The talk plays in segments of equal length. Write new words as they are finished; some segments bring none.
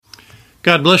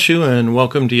God bless you and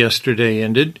welcome to Yesterday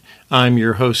Ended. I'm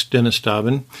your host, Dennis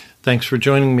Dobbin. Thanks for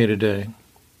joining me today.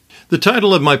 The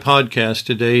title of my podcast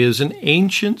today is An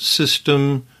Ancient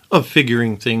System of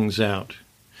Figuring Things Out.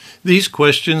 These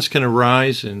questions can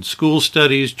arise in school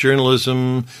studies,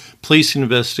 journalism, police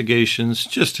investigations,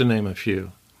 just to name a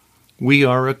few. We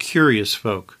are a curious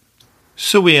folk,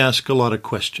 so we ask a lot of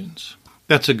questions.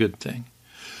 That's a good thing.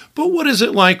 But what is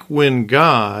it like when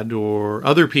God or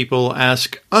other people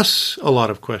ask us a lot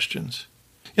of questions?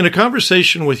 In a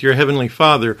conversation with your Heavenly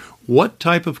Father, what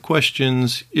type of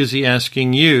questions is He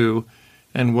asking you,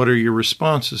 and what are your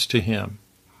responses to Him?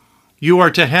 You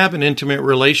are to have an intimate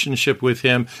relationship with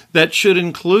Him that should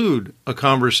include a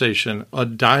conversation, a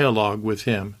dialogue with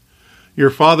Him. Your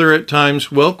Father at times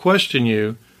will question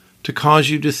you to cause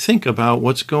you to think about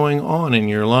what's going on in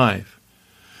your life.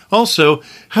 Also,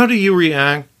 how do you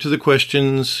react to the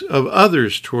questions of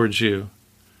others towards you?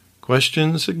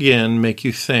 Questions, again, make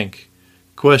you think.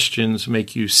 Questions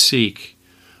make you seek.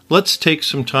 Let's take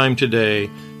some time today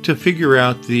to figure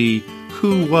out the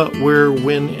who, what, where,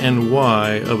 when, and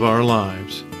why of our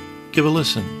lives. Give a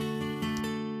listen.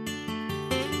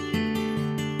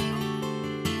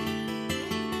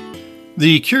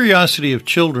 The curiosity of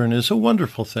children is a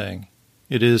wonderful thing.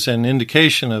 It is an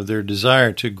indication of their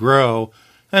desire to grow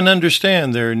and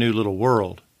understand their new little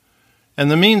world.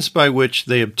 And the means by which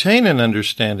they obtain an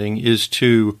understanding is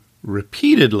to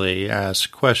repeatedly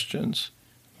ask questions.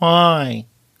 Why?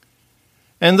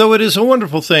 And though it is a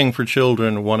wonderful thing for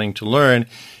children wanting to learn,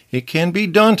 it can be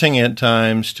daunting at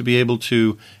times to be able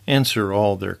to answer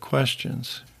all their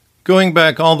questions. Going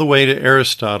back all the way to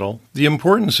Aristotle, the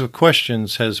importance of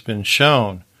questions has been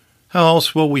shown. How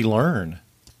else will we learn?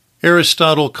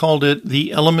 Aristotle called it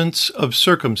the elements of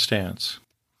circumstance.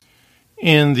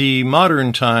 In the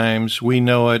modern times, we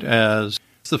know it as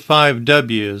the 5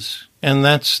 W's, and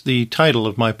that's the title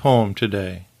of my poem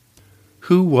today.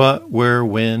 Who, what, where,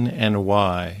 when, and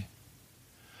why.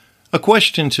 A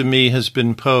question to me has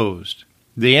been posed,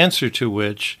 the answer to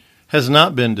which has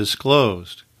not been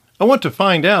disclosed. I want to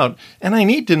find out, and I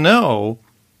need to know,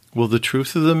 will the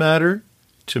truth of the matter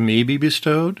to me be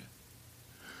bestowed?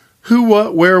 Who,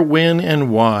 what, where, when,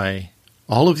 and why.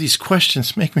 All of these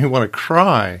questions make me want to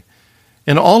cry.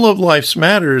 In all of life's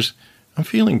matters, I'm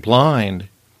feeling blind.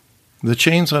 The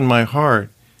chains on my heart,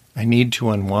 I need to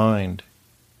unwind.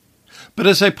 But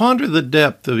as I ponder the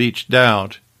depth of each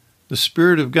doubt, the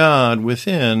Spirit of God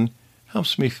within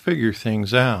helps me figure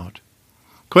things out.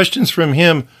 Questions from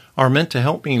Him are meant to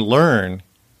help me learn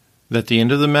that at the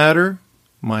end of the matter,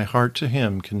 my heart to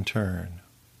Him can turn.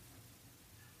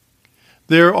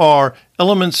 There are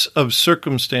elements of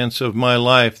circumstance of my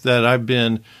life that I've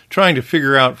been trying to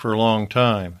figure out for a long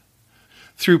time.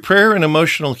 Through prayer and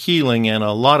emotional healing and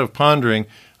a lot of pondering,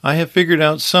 I have figured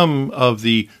out some of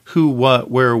the who, what,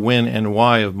 where, when, and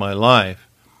why of my life.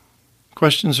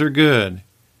 Questions are good.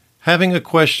 Having a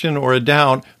question or a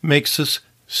doubt makes us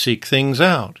seek things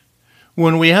out.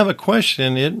 When we have a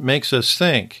question, it makes us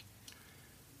think.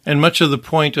 And much of the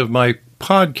point of my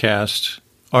podcasts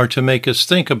are to make us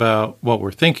think about what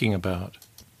we're thinking about.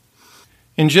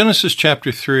 In Genesis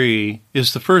chapter 3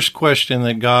 is the first question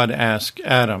that God asked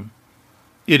Adam.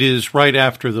 It is right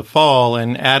after the fall,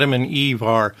 and Adam and Eve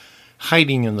are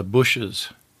hiding in the bushes.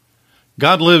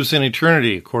 God lives in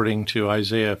eternity, according to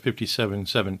Isaiah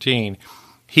 57:17.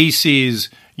 He sees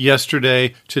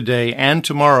yesterday, today, and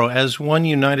tomorrow as one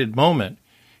united moment.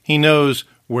 He knows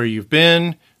where you've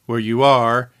been, where you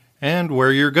are, and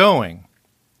where you're going.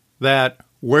 That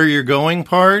where you're going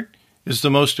part is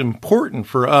the most important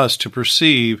for us to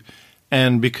perceive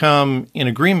and become in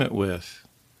agreement with.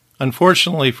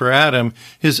 Unfortunately for Adam,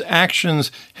 his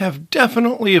actions have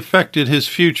definitely affected his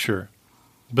future.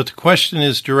 But the question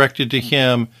is directed to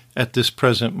him at this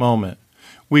present moment.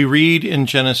 We read in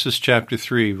Genesis chapter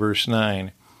 3, verse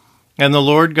 9, "And the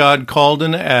Lord God called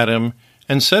unto Adam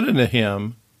and said unto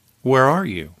him, Where are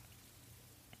you?"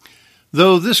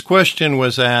 Though this question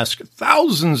was asked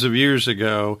thousands of years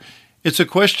ago, it's a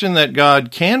question that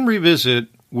God can revisit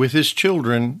with His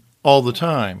children all the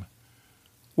time.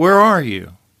 Where are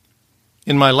you?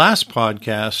 In my last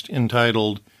podcast,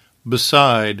 entitled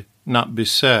Beside, Not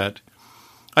Beset,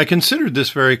 I considered this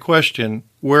very question,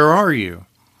 where are you?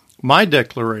 My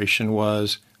declaration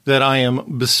was that I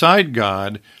am beside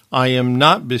God, I am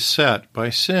not beset by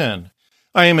sin.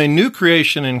 I am a new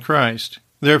creation in Christ.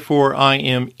 Therefore, I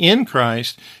am in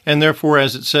Christ, and therefore,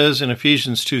 as it says in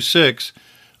Ephesians 2:6,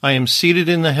 I am seated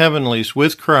in the heavenlies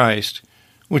with Christ,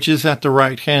 which is at the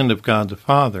right hand of God the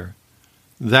Father.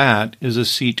 That is a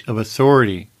seat of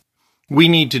authority. We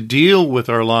need to deal with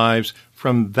our lives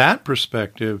from that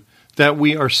perspective that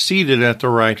we are seated at the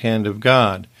right hand of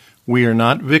God. We are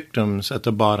not victims at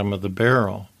the bottom of the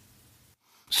barrel.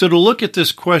 So to look at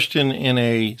this question in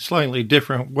a slightly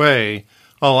different way,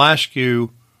 I'll ask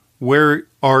you, where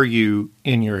are you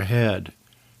in your head?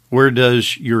 Where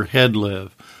does your head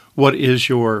live? What is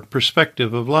your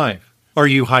perspective of life? Are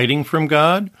you hiding from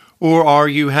God, or are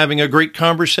you having a great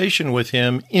conversation with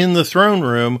Him in the throne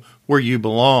room where you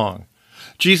belong?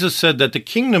 Jesus said that the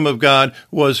kingdom of God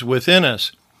was within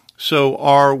us. So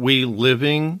are we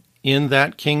living in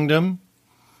that kingdom?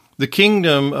 The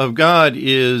kingdom of God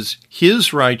is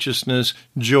His righteousness,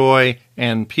 joy,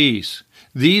 and peace.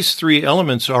 These three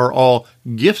elements are all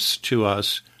gifts to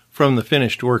us from the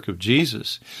finished work of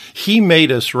Jesus. He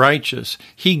made us righteous.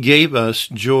 He gave us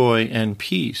joy and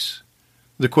peace.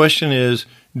 The question is,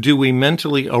 do we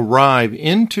mentally arrive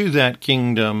into that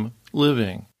kingdom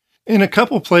living? In a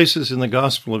couple places in the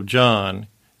Gospel of John,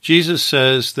 Jesus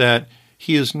says that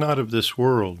He is not of this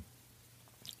world.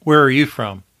 Where are you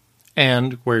from?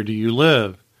 And where do you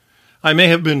live? I may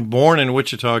have been born in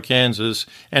Wichita, Kansas,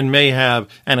 and may have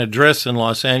an address in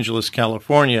Los Angeles,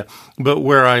 California, but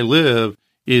where I live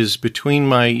is between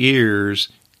my ears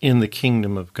in the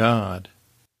kingdom of God.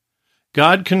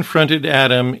 God confronted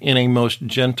Adam in a most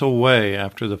gentle way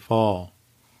after the fall.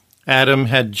 Adam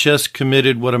had just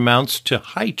committed what amounts to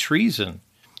high treason.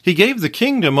 He gave the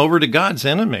kingdom over to God's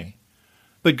enemy.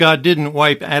 But God didn't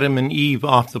wipe Adam and Eve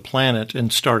off the planet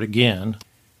and start again.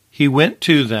 He went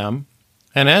to them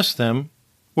and asked them,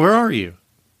 "Where are you?"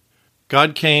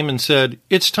 God came and said,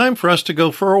 "It's time for us to go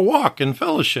for a walk and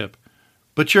fellowship.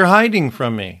 But you're hiding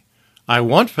from me. I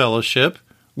want fellowship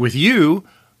with you,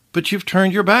 but you've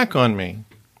turned your back on me."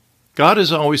 God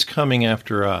is always coming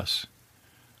after us.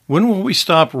 When will we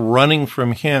stop running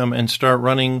from Him and start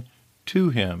running to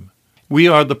Him? We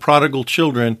are the prodigal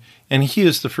children, and He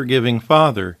is the forgiving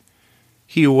Father.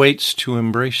 He awaits to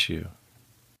embrace you.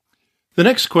 The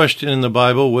next question in the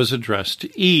Bible was addressed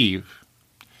to Eve.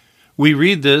 We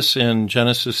read this in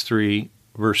Genesis 3,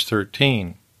 verse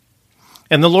 13.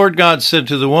 "And the Lord God said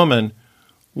to the woman,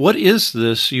 'What is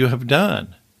this you have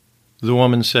done?' The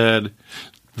woman said,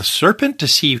 'The serpent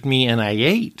deceived me, and I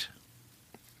ate.'"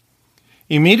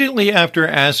 Immediately after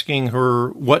asking her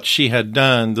what she had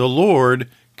done, the Lord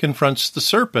confronts the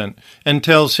serpent and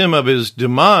tells him of his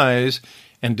demise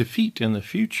and defeat in the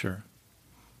future.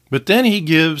 But then He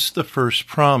gives the first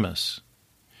promise.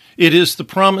 It is the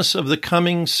promise of the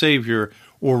coming Savior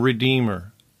or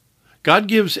Redeemer. God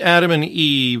gives Adam and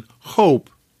Eve hope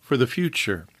for the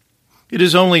future. It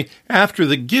is only after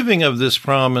the giving of this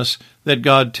promise that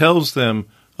God tells them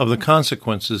of the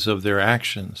consequences of their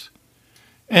actions.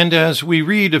 And as we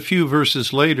read a few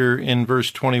verses later in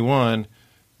verse 21,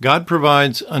 God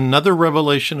provides another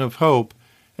revelation of hope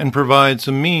and provides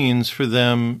a means for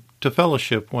them to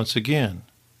fellowship once again.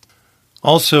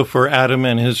 Also for Adam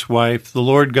and his wife, the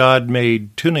Lord God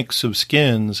made tunics of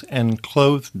skins and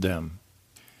clothed them.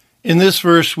 In this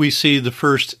verse, we see the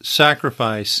first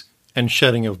sacrifice and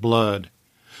shedding of blood.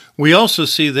 We also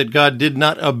see that God did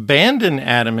not abandon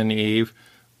Adam and Eve,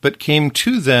 but came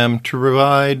to them to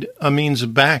provide a means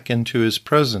back into His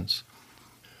presence.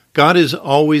 God is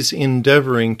always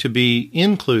endeavoring to be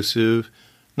inclusive,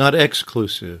 not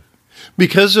exclusive.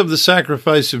 Because of the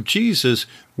sacrifice of Jesus,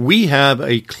 we have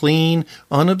a clean,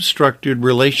 unobstructed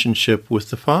relationship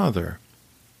with the Father.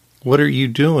 What are you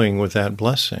doing with that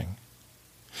blessing?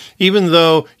 Even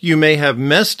though you may have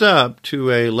messed up to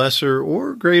a lesser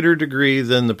or greater degree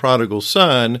than the prodigal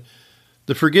son,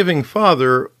 the forgiving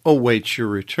Father awaits your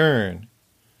return.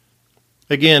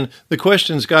 Again, the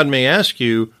questions God may ask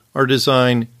you are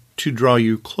designed to draw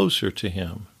you closer to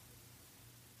Him.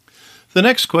 The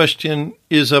next question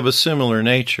is of a similar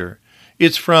nature.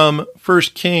 It's from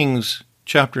 1 Kings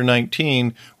chapter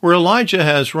 19, where Elijah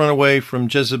has run away from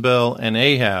Jezebel and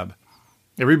Ahab.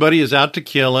 Everybody is out to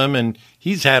kill him, and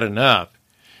he's had enough.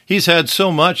 He's had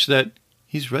so much that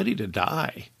he's ready to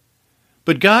die.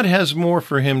 But God has more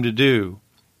for him to do,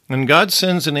 and God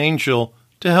sends an angel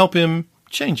to help him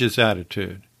change his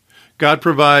attitude. God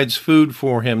provides food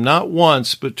for him, not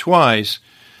once, but twice,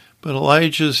 but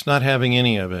Elijah's not having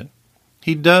any of it.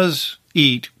 He does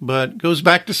eat, but goes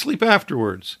back to sleep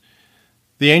afterwards.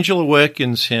 The angel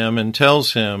awakens him and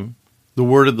tells him the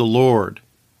word of the Lord,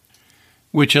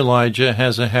 which Elijah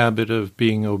has a habit of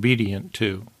being obedient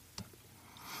to.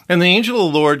 And the angel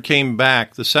of the Lord came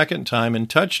back the second time and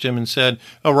touched him and said,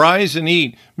 "Arise and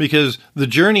eat, because the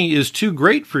journey is too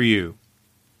great for you."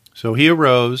 So he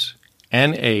arose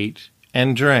and ate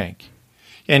and drank.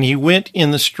 And he went in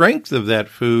the strength of that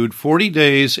food 40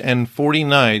 days and 40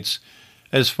 nights,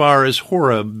 as far as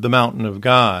Horeb, the mountain of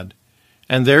God.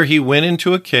 And there he went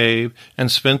into a cave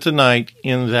and spent the night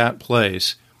in that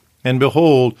place. And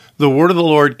behold, the word of the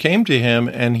Lord came to him,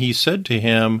 and he said to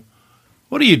him,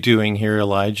 "What are you doing here,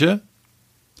 Elijah?"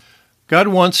 God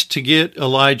wants to get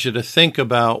Elijah to think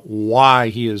about why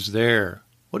he is there.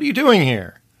 What are you doing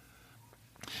here?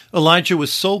 Elijah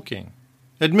was sulking.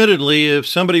 Admittedly, if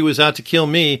somebody was out to kill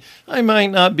me, I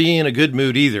might not be in a good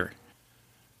mood either.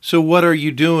 So what are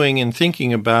you doing and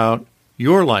thinking about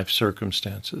your life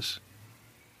circumstances?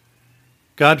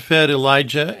 God fed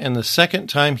Elijah, and the second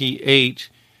time he ate,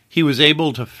 he was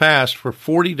able to fast for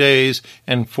 40 days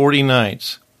and 40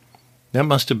 nights. That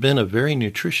must have been a very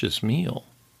nutritious meal.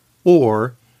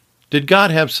 Or did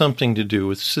God have something to do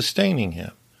with sustaining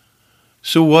him?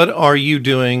 So what are you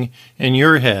doing in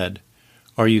your head?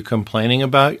 Are you complaining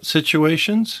about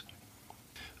situations?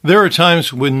 There are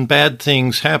times when bad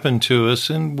things happen to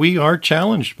us and we are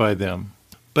challenged by them.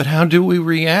 But how do we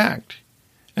react?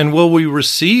 And will we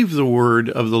receive the word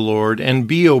of the Lord and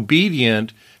be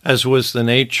obedient, as was the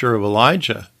nature of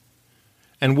Elijah?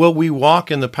 And will we walk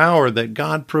in the power that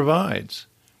God provides?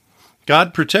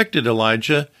 God protected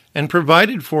Elijah and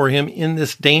provided for him in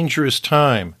this dangerous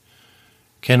time.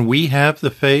 Can we have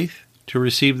the faith to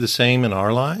receive the same in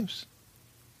our lives?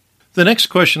 The next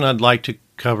question I'd like to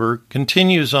cover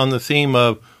continues on the theme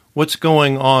of what's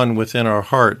going on within our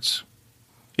hearts.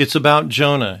 It's about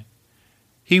Jonah.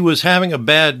 He was having a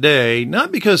bad day,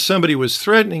 not because somebody was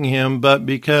threatening him, but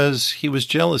because he was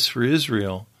jealous for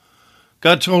Israel.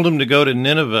 God told him to go to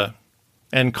Nineveh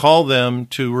and call them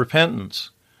to repentance.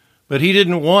 But he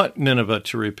didn't want Nineveh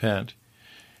to repent.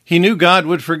 He knew God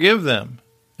would forgive them.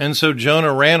 And so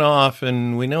Jonah ran off,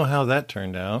 and we know how that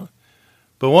turned out.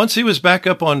 But once he was back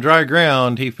up on dry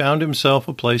ground, he found himself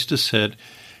a place to sit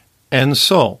and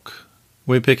sulk.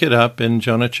 We pick it up in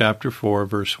Jonah chapter 4,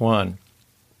 verse 1.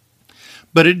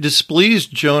 But it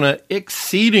displeased Jonah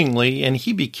exceedingly, and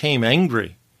he became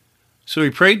angry. So he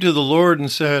prayed to the Lord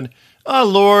and said, "Ah,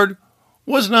 Lord,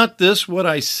 was not this what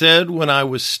I said when I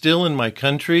was still in my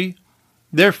country?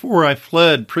 Therefore I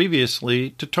fled previously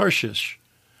to Tarshish.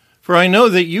 For I know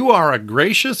that you are a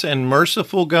gracious and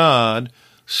merciful God,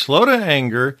 slow to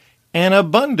anger, and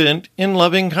abundant in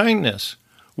loving kindness,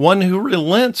 one who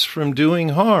relents from doing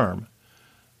harm.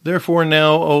 Therefore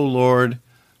now, O Lord,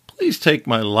 please take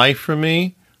my life from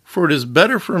me, for it is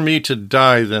better for me to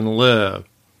die than live."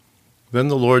 Then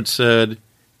the Lord said,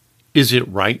 "Is it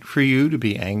right for you to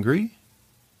be angry?"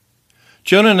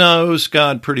 Jonah knows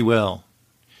God pretty well.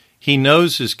 He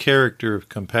knows his character of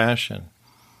compassion.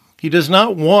 He does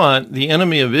not want the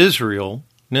enemy of Israel,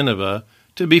 Nineveh,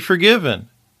 to be forgiven.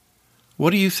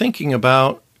 What are you thinking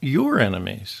about your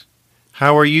enemies?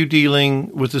 How are you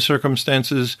dealing with the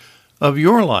circumstances of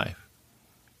your life?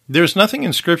 There's nothing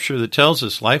in Scripture that tells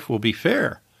us life will be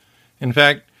fair. In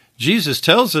fact, Jesus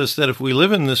tells us that if we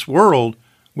live in this world,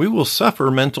 we will suffer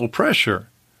mental pressure.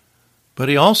 But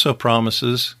he also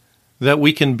promises that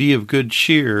we can be of good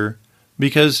cheer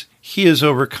because he has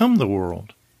overcome the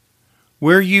world.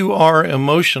 Where you are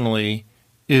emotionally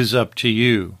is up to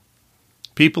you.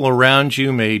 People around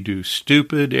you may do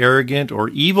stupid, arrogant, or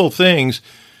evil things,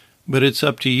 but it's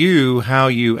up to you how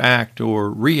you act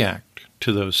or react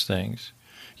to those things.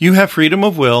 You have freedom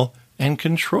of will and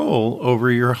control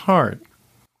over your heart.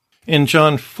 In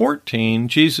John 14,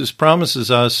 Jesus promises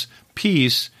us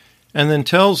peace and then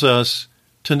tells us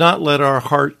to not let our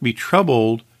heart be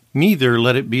troubled, neither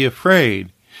let it be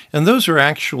afraid. And those are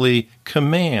actually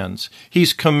commands.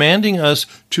 He's commanding us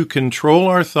to control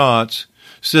our thoughts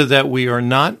so that we are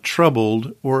not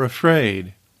troubled or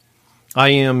afraid. I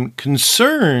am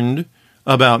concerned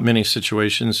about many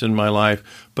situations in my life,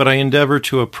 but I endeavor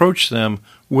to approach them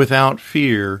without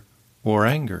fear or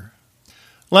anger.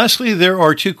 Lastly, there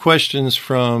are two questions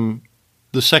from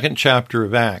the second chapter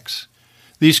of Acts.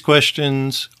 These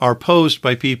questions are posed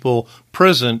by people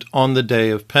present on the day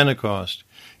of Pentecost.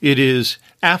 It is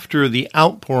after the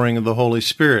outpouring of the Holy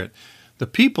Spirit. The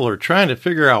people are trying to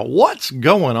figure out what's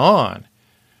going on.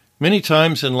 Many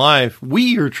times in life,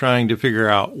 we are trying to figure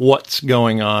out what's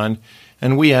going on,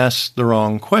 and we ask the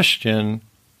wrong question,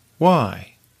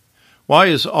 why? Why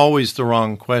is always the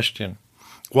wrong question?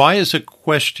 Why is a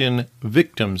question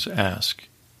victims ask?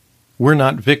 We're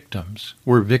not victims,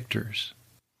 we're victors.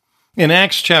 In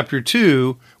Acts chapter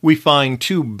 2, we find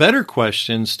two better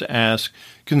questions to ask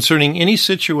concerning any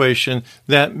situation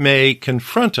that may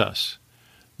confront us.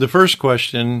 The first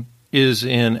question is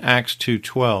in Acts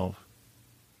 2:12.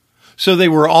 So they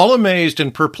were all amazed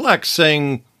and perplexed,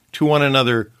 saying to one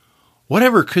another,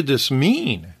 "Whatever could this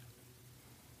mean?"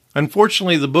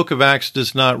 Unfortunately, the book of Acts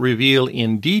does not reveal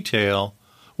in detail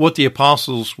what the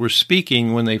apostles were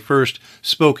speaking when they first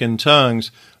spoke in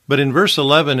tongues, but in verse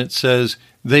 11 it says,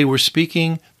 they were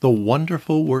speaking the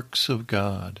wonderful works of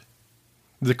God.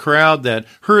 The crowd that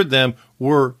heard them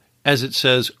were, as it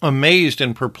says, amazed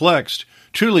and perplexed.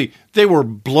 Truly, they were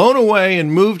blown away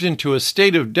and moved into a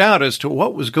state of doubt as to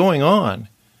what was going on.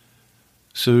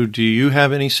 So do you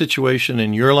have any situation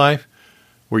in your life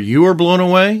where you are blown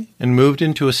away and moved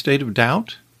into a state of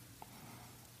doubt?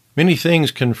 Many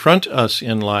things confront us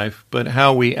in life, but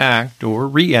how we act or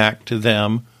react to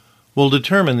them will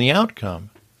determine the outcome.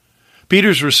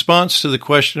 Peter's response to the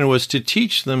question was to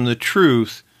teach them the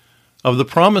truth of the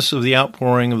promise of the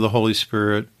outpouring of the Holy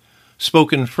Spirit,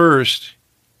 spoken first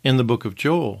in the book of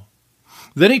Joel.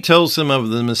 Then he tells them of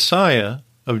the Messiah,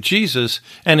 of Jesus,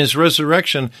 and his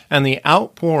resurrection, and the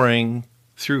outpouring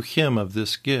through him of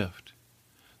this gift.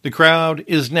 The crowd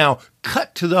is now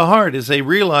cut to the heart as they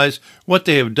realize what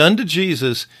they have done to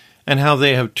Jesus and how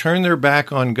they have turned their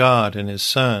back on God and his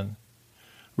Son.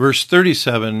 Verse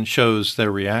 37 shows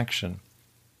their reaction.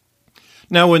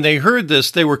 Now when they heard this,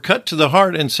 they were cut to the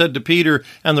heart and said to Peter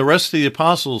and the rest of the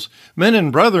apostles, men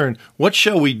and brethren, what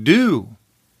shall we do?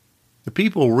 The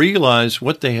people realize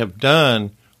what they have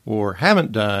done or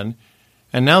haven't done,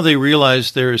 and now they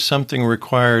realize there is something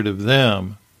required of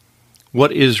them.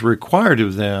 What is required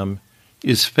of them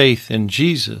is faith in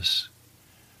Jesus.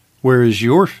 Where is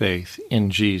your faith in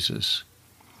Jesus?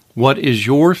 What is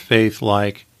your faith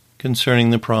like concerning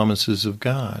the promises of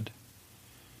God?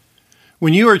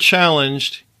 When you are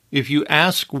challenged, if you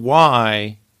ask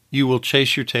why, you will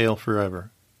chase your tail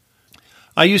forever.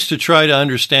 I used to try to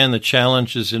understand the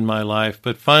challenges in my life,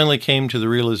 but finally came to the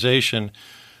realization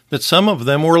that some of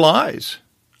them were lies.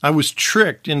 I was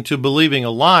tricked into believing a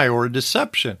lie or a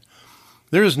deception.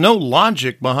 There is no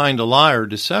logic behind a lie or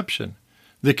deception.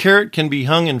 The carrot can be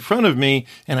hung in front of me,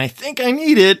 and I think I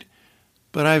need it,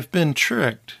 but I've been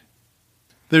tricked.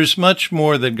 There's much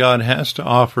more that God has to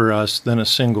offer us than a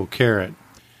single carrot.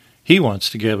 He wants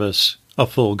to give us a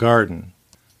full garden.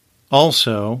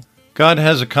 Also, God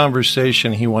has a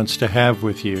conversation he wants to have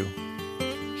with you.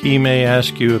 He may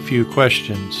ask you a few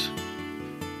questions.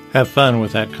 Have fun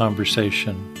with that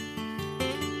conversation.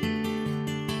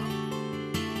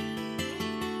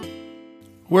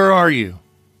 Where are you?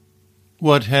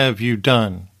 What have you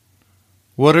done?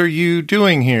 What are you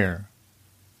doing here?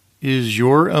 Is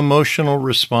your emotional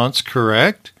response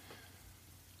correct?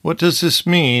 What does this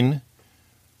mean?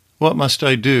 What must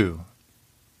I do?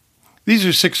 These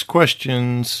are 6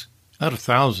 questions out of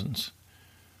thousands.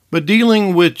 But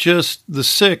dealing with just the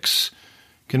 6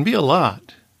 can be a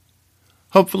lot.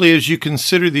 Hopefully, as you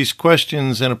consider these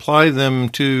questions and apply them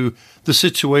to the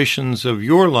situations of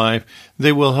your life,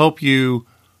 they will help you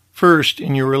first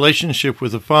in your relationship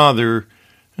with the Father,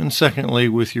 and secondly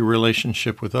with your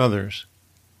relationship with others.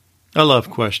 I love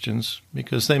questions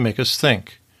because they make us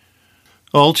think.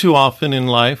 All too often in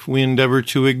life, we endeavor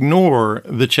to ignore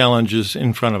the challenges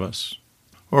in front of us.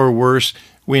 Or worse,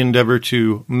 we endeavor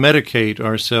to medicate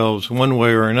ourselves one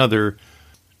way or another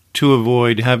to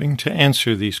avoid having to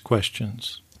answer these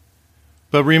questions.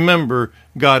 But remember,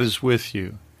 God is with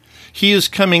you. He is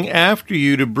coming after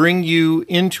you to bring you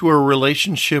into a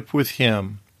relationship with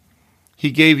Him.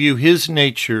 He gave you His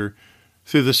nature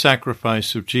through the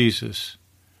sacrifice of Jesus.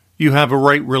 You have a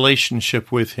right relationship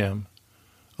with Him.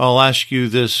 I'll ask you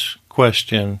this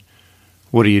question: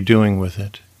 what are you doing with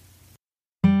it?